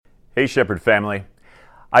Hey, Shepherd family.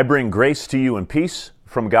 I bring grace to you and peace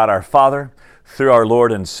from God our Father through our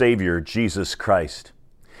Lord and Savior, Jesus Christ.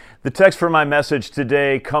 The text for my message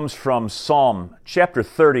today comes from Psalm chapter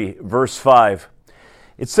 30, verse 5.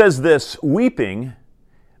 It says this, "Weeping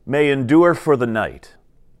may endure for the night,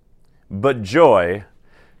 but joy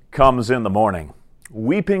comes in the morning."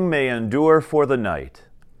 Weeping may endure for the night,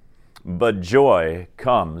 but joy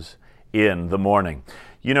comes in the morning.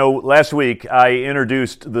 You know, last week I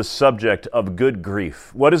introduced the subject of good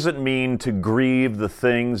grief. What does it mean to grieve the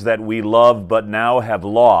things that we love but now have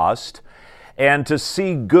lost, and to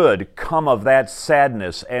see good come of that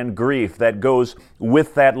sadness and grief that goes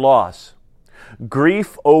with that loss?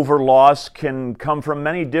 Grief over loss can come from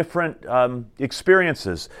many different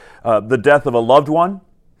experiences. The death of a loved one,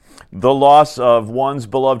 the loss of one's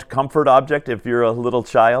beloved comfort object if you're a little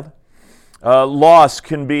child. Loss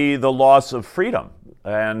can be the loss of freedom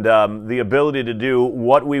and the ability to do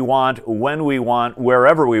what we want, when we want,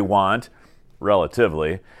 wherever we want,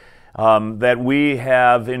 relatively, that we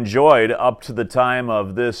have enjoyed up to the time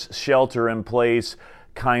of this shelter-in-place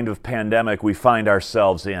kind of pandemic we find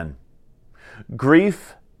ourselves in.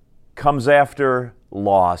 Grief comes after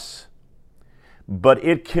loss, but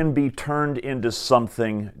it can be turned into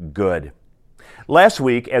something good. Last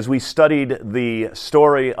week, as we studied the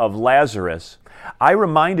story of Lazarus, I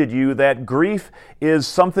reminded you that grief is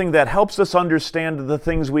something that helps us understand the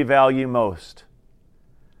things we value most.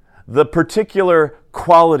 The particular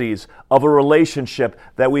qualities of a relationship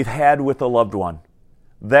that we've had with a loved one,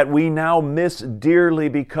 that we now miss dearly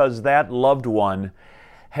because that loved one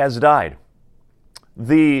has died.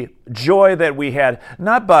 The joy that we had,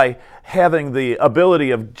 not by having the ability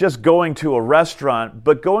of just going to a restaurant,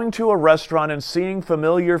 but going to a restaurant and seeing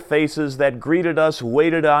familiar faces that greeted us,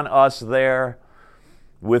 waited on us there,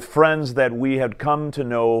 with friends that we had come to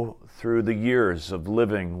know through the years of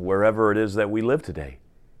living wherever it is that we live today.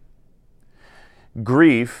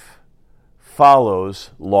 Grief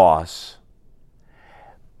follows loss.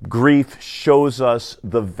 Grief shows us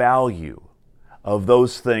the value of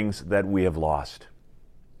those things that we have lost.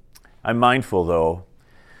 I'm mindful, though,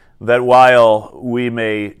 that while we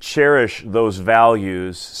may cherish those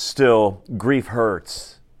values, still grief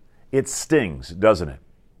hurts. It stings, doesn't it?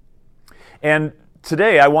 And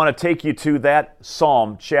today I want to take you to that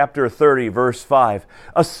Psalm chapter 30, verse 5,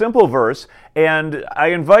 a simple verse, and I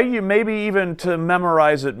invite you maybe even to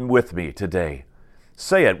memorize it with me today.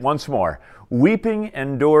 Say it once more. "Weeping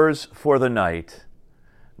endures for the night,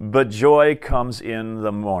 but joy comes in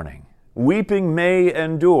the morning." Weeping may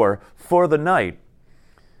endure for the night,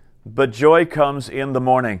 but joy comes in the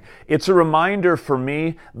morning. It's a reminder for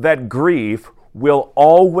me that grief will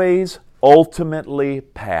always ultimately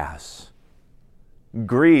pass.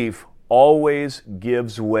 Grief always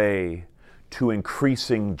gives way to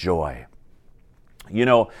increasing joy. You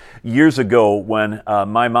know, years ago when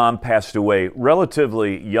my mom passed away,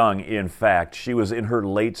 relatively young in fact, she was in her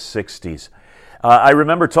late 60s, I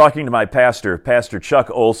remember talking to my pastor, Pastor Chuck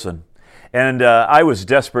Olson, and I was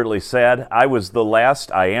desperately sad. I am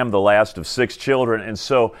the last of 6 children, and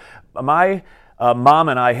so my mom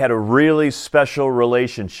and I had a really special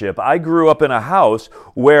relationship. I grew up in a house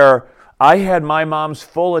where I had my mom's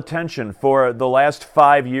full attention for the last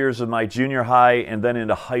 5 years of my junior high and then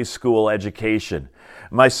into high school education.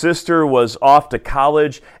 My sister was off to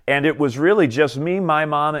college, and it was really just me, my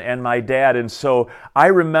mom, and my dad. And so I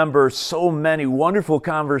remember so many wonderful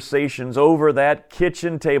conversations over that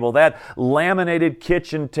kitchen table, that laminated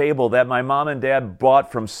kitchen table that my mom and dad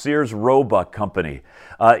bought from Sears Roebuck Company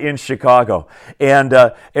in Chicago. And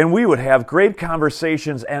we would have great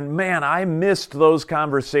conversations, and man, I missed those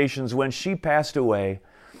conversations. When she passed away,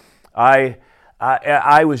 I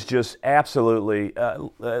was just absolutely,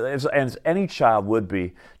 as any child would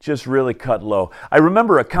be, just really cut low. I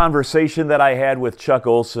remember a conversation that I had with Chuck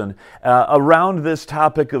Olson around this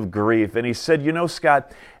topic of grief, and he said, "You know,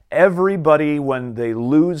 Scott, everybody when they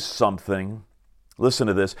lose something, listen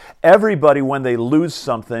to this, everybody when they lose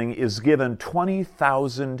something is given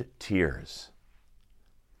 20,000 tears.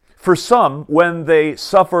 For some, when they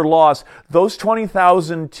suffer loss, those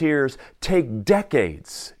 20,000 tears take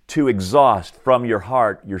decades to exhaust from your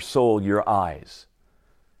heart, your soul, your eyes.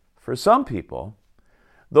 For some people,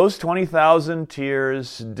 those 20,000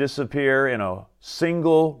 tears disappear in a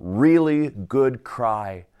single, really good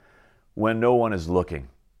cry when no one is looking."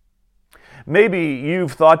 Maybe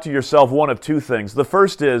you've thought to yourself one of two things. The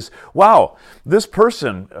first is, wow, this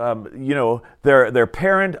person, their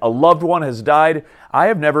parent, a loved one has died. I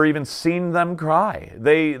have never even seen them cry.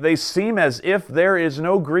 They seem as if there is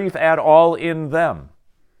no grief at all in them.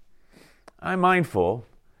 I'm mindful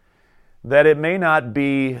that it may not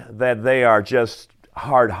be that they are just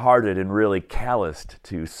hard-hearted and really calloused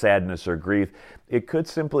to sadness or grief. It could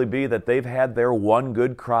simply be that they've had their one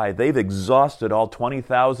good cry. They've exhausted all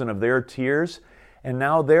 20,000 of their tears, and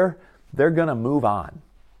now they're going to move on.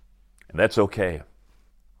 And that's okay.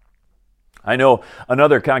 I know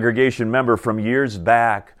another congregation member from years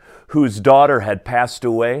back whose daughter had passed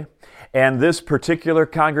away, and this particular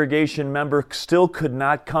congregation member still could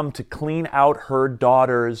not come to clean out her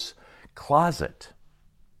daughter's closet.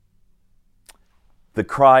 The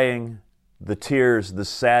crying, the tears, the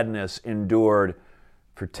sadness endured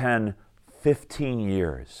for 10, 15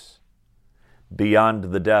 years beyond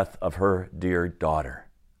the death of her dear daughter.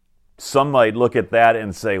 Some might look at that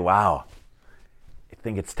and say, wow, I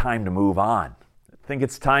think it's time to move on. I think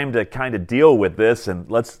it's time to kind of deal with this and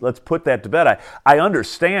let's put that to bed. I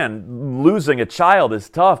understand losing a child is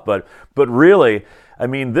tough, but really, I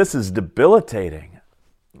mean, this is debilitating.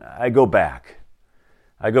 I go back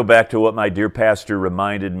to what my dear pastor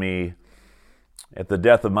reminded me at the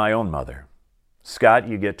death of my own mother. Scott,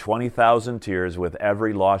 you get 20,000 tears with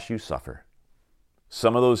every loss you suffer.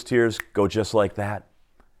 Some of those tears go just like that.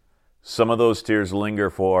 Some of those tears linger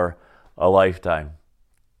for a lifetime.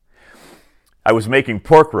 I was making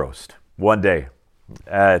pork roast one day.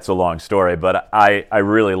 It's a long story, but I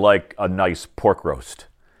really like a nice pork roast.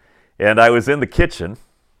 And I was in the kitchen,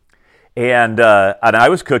 and I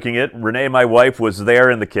was cooking it. Renee, my wife, was there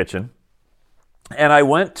in the kitchen. And I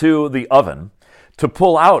went to the oven to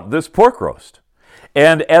pull out this pork roast.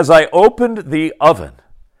 And as I opened the oven,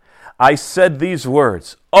 I said these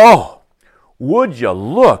words, "Oh, would you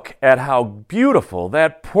look at how beautiful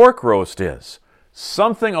that pork roast is?"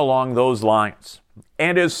 Something along those lines.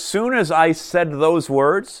 And as soon as I said those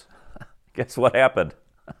words, guess what happened?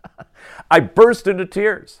 I burst into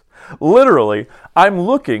tears. Literally, I'm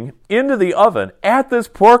looking into the oven at this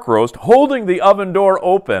pork roast, holding the oven door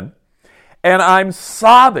open, and I'm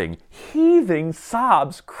sobbing, heaving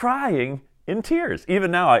sobs, crying in tears.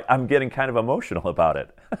 Even now, I'm getting kind of emotional about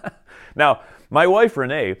it. Now, my wife,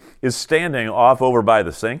 Renee, is standing off over by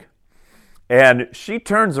the sink, and she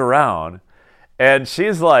turns around, and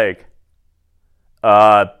she's like,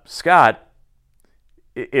 Scott,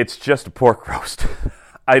 it's just a pork roast.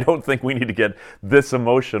 I don't think we need to get this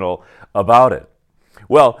emotional about it.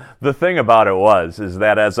 Well, the thing about it is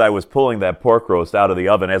that as I was pulling that pork roast out of the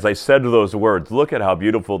oven, as I said those words, "Look at how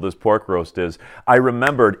beautiful this pork roast is," I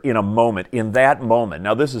remembered in that moment,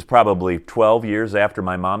 now this is probably 12 years after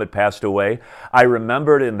my mom had passed away, I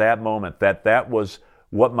remembered in that moment that was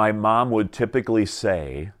what my mom would typically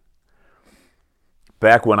say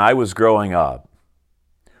back when I was growing up,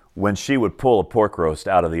 when she would pull a pork roast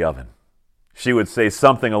out of the oven. She would say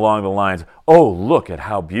something along the lines, "Oh, look at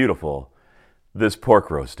how beautiful this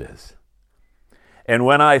pork roast is." And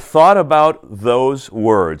when I thought about those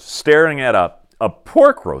words, staring at a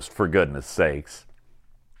pork roast, for goodness sakes,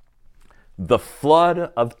 the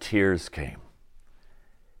flood of tears came.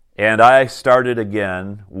 And I started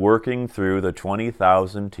again working through the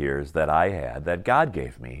 20,000 tears that I had, that God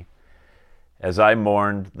gave me, as I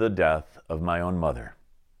mourned the death of my own mother.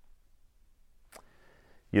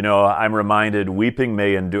 You know, I'm reminded, weeping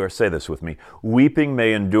may endure, say this with me, weeping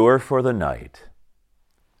may endure for the night,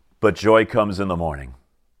 but joy comes in the morning.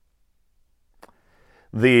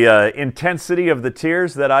 The intensity of the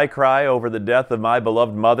tears that I cry over the death of my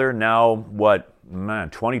beloved mother now,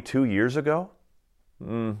 22 years ago?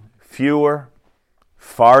 Fewer,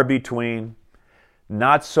 far between,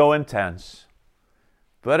 not so intense,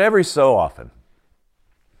 but every so often,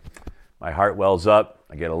 my heart wells up,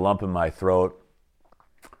 I get a lump in my throat,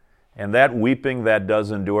 and that weeping that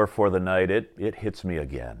does endure for the night, it hits me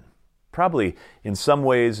again. Probably in some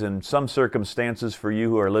ways, in some circumstances for you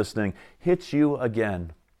who are listening, hits you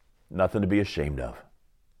again. Nothing to be ashamed of.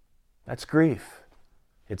 That's grief.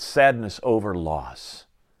 It's sadness over loss.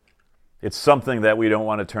 It's something that we don't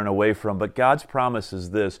want to turn away from, but God's promise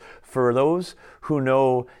is this: for those who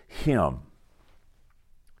know Him,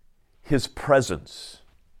 His presence,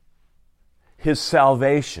 His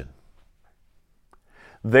salvation,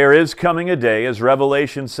 there is coming a day, as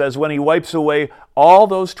Revelation says, when He wipes away all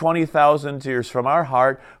those 20,000 tears from our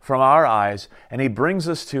heart, from our eyes, and He brings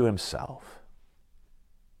us to Himself.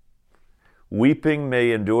 Weeping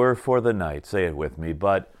may endure for the night, say it with me,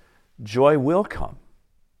 but joy will come.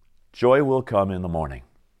 Joy will come in the morning.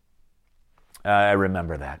 I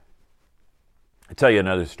remember that. I'll tell you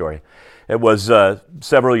another story. It was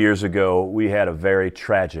several years ago. We had a very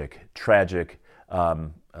tragic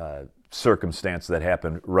circumstance that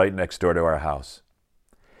happened right next door to our house.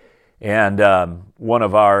 And one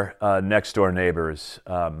of our next door neighbors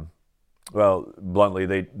Well, bluntly,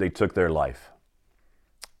 they took their life.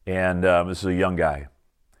 And this is a young guy.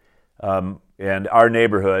 And our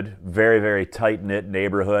neighborhood, very, very tight-knit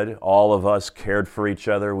neighborhood. All of us cared for each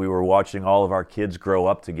other. We were watching all of our kids grow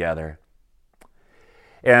up together.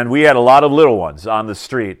 And we had a lot of little ones on the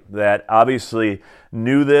street that obviously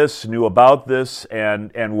knew about this,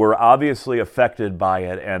 and were obviously affected by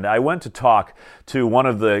it. And I went to talk to one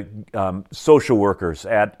of the social workers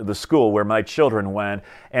at the school where my children went,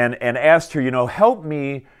 and asked her,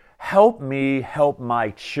 help my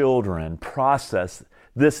children process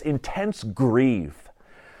this intense grief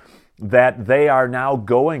that they are now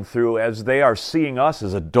going through as they are seeing us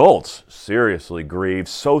as adults seriously grieve.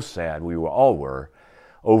 So sad we all were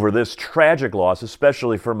over this tragic loss,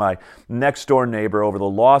 especially for my next door neighbor, over the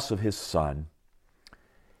loss of his son.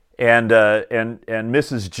 And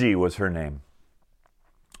Mrs. G was her name.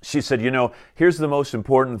 She said, here's the most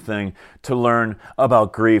important thing to learn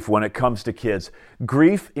about grief when it comes to kids.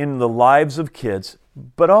 Grief in the lives of kids,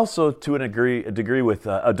 but also to a degree with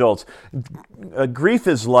adults. Grief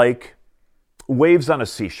is like waves on a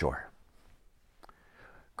seashore.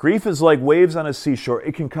 Grief is like waves on a seashore.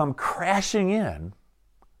 It can come crashing in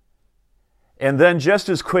and then just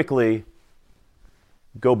as quickly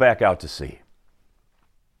go back out to sea.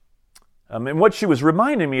 And what she was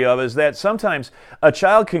reminding me of is that sometimes a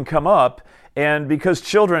child can come up, and because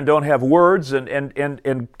children don't have words,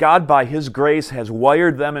 and God by His grace has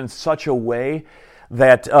wired them in such a way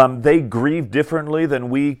that they grieve differently than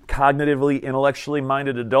we cognitively, intellectually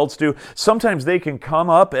minded adults do. Sometimes they can come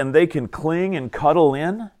up and they can cling and cuddle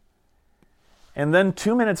in, and then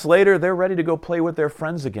 2 minutes later they're ready to go play with their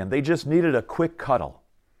friends again. They just needed a quick cuddle.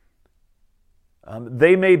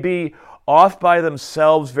 They may be off by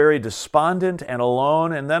themselves, very despondent and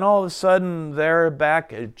alone, and then all of a sudden they're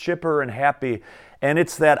back chipper and happy. And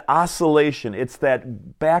it's that oscillation, it's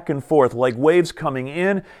that back and forth, like waves coming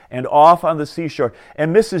in and off on the seashore.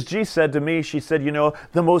 And Mrs. G said to me, she said,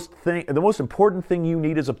 the most important thing you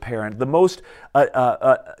need as a parent, the most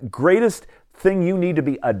greatest thing you need to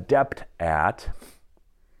be adept at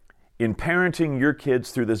in parenting your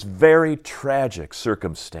kids through this very tragic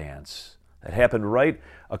circumstance that happened right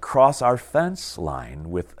across our fence line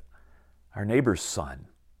with our neighbor's son.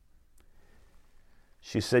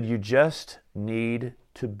 She said, you just need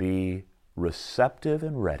to be receptive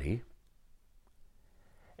and ready.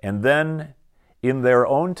 And then in their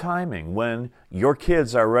own timing, when your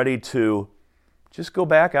kids are ready to just go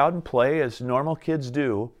back out and play as normal kids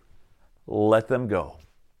do, let them go.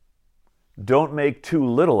 Don't make too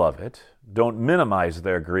little of it. Don't minimize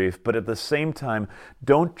their grief, but at the same time,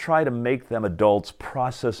 don't try to make them adults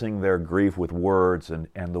processing their grief with words and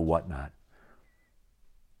the whatnot.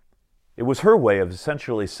 It was her way of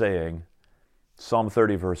essentially saying, Psalm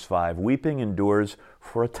 30, verse 5, weeping endures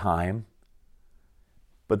for a time,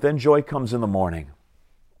 but then joy comes in the morning.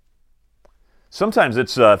 Sometimes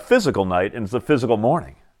it's a physical night and it's a physical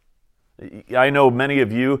morning. I know many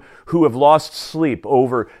of you who have lost sleep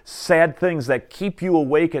over sad things that keep you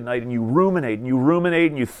awake at night, and you ruminate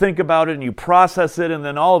and you think about it and you process it, and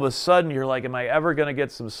then all of a sudden you're like, am I ever going to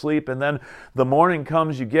get some sleep? And then the morning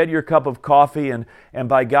comes, you get your cup of coffee, and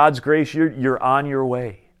by God's grace you're on your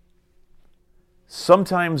way.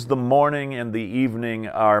 Sometimes the morning and the evening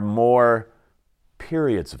are more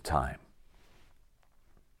periods of time.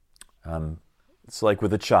 It's like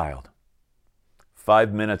with a child.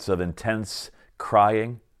 5 minutes of intense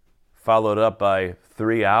crying, followed up by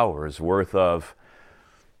 3 hours worth of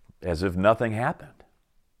as if nothing happened.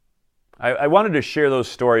 I wanted to share those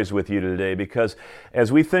stories with you today because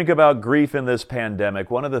as we think about grief in this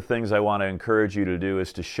pandemic, one of the things I want to encourage you to do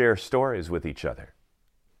is to share stories with each other.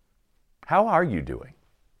 How are you doing?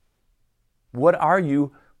 What are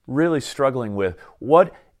you really struggling with?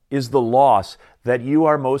 What is the loss that you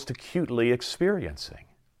are most acutely experiencing?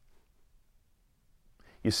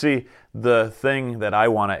 You see, the thing that I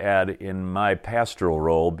want to add in my pastoral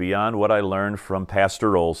role, beyond what I learned from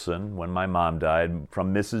Pastor Olson when my mom died,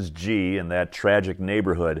 from Mrs. G and that tragic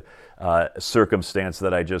neighborhood circumstance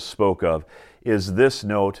that I just spoke of, is this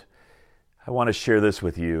note. I want to share this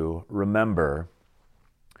with you. Remember,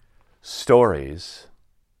 stories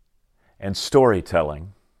and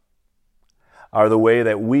storytelling are the way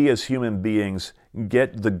that we as human beings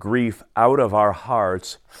get the grief out of our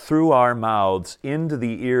hearts, through our mouths, into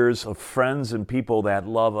the ears of friends and people that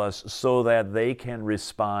love us, so that they can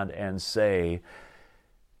respond and say,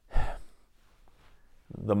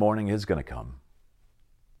 the morning is going to come.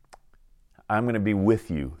 I'm going to be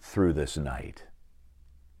with you through this night.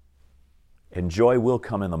 And joy will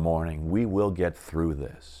come in the morning. We will get through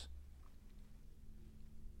this.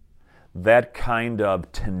 that kind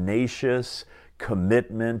of tenacious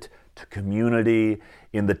commitment to community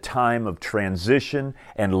in the time of transition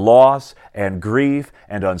and loss and grief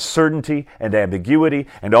and uncertainty and ambiguity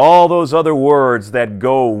and all those other words that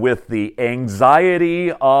go with the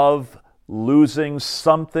anxiety of losing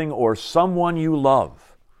something or someone you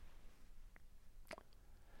love.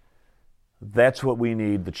 That's what we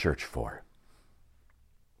need the church for.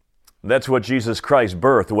 That's what Jesus Christ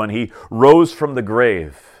birthed when He rose from the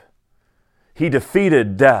grave. He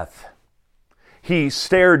defeated death. He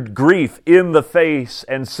stared grief in the face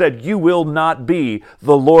and said, "You will not be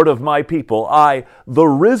the Lord of my people. I, the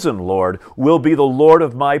risen Lord, will be the Lord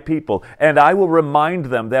of my people. And I will remind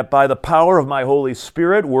them that by the power of my Holy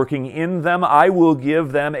Spirit working in them, I will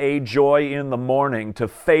give them a joy in the morning to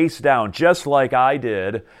face down, just like I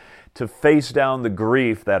did, to face down the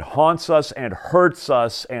grief that haunts us and hurts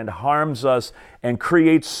us and harms us and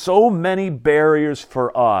creates so many barriers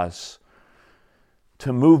for us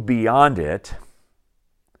to move beyond it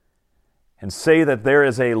and say that there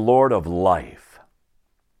is a Lord of life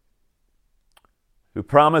who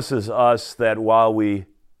promises us that while we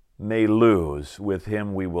may lose, with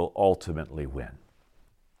Him we will ultimately win.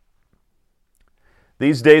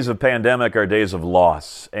 These days of pandemic are days of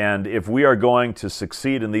loss, and if we are going to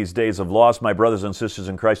succeed in these days of loss, my brothers and sisters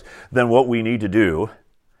in Christ, then what we need to do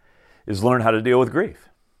is learn how to deal with grief.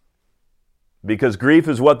 Because grief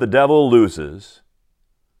is what the devil loses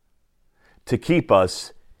to keep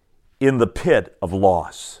us in the pit of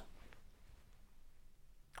loss.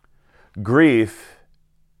 Grief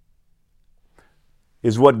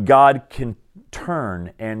is what God can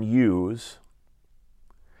turn and use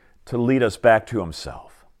to lead us back to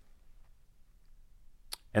Himself.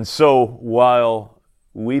 And so, while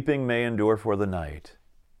weeping may endure for the night,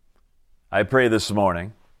 I pray this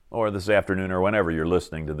morning, or this afternoon, or whenever you're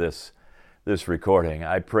listening to this recording,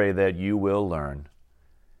 I pray that you will learn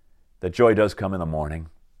that joy does come in the morning.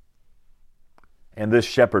 And this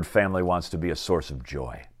Shepherd family wants to be a source of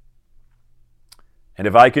joy. And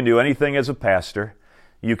if I can do anything as a pastor,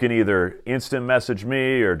 you can either instant message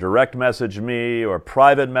me or direct message me or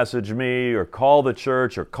private message me or call the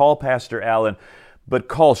church or call Pastor Allen, but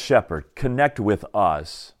call Shepherd. Connect with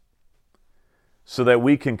us so that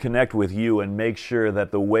we can connect with you and make sure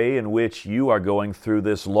that the way in which you are going through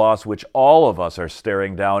this loss, which all of us are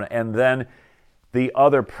staring down, and then the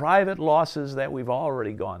other private losses that we've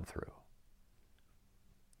already gone through,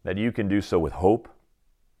 that you can do so with hope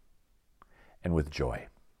and with joy,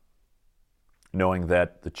 knowing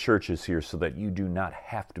that the church is here so that you do not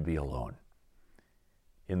have to be alone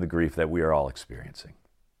in the grief that we are all experiencing.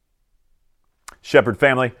 Shepherd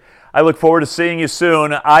family, I look forward to seeing you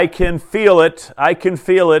soon. I can feel it.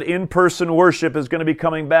 In-person worship is going to be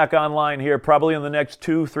coming back online here probably in the next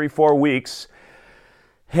 2, 3, 4 weeks.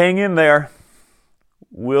 Hang in there.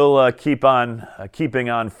 We'll keep on keeping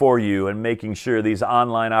on for you and making sure these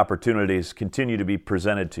online opportunities continue to be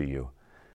presented to you.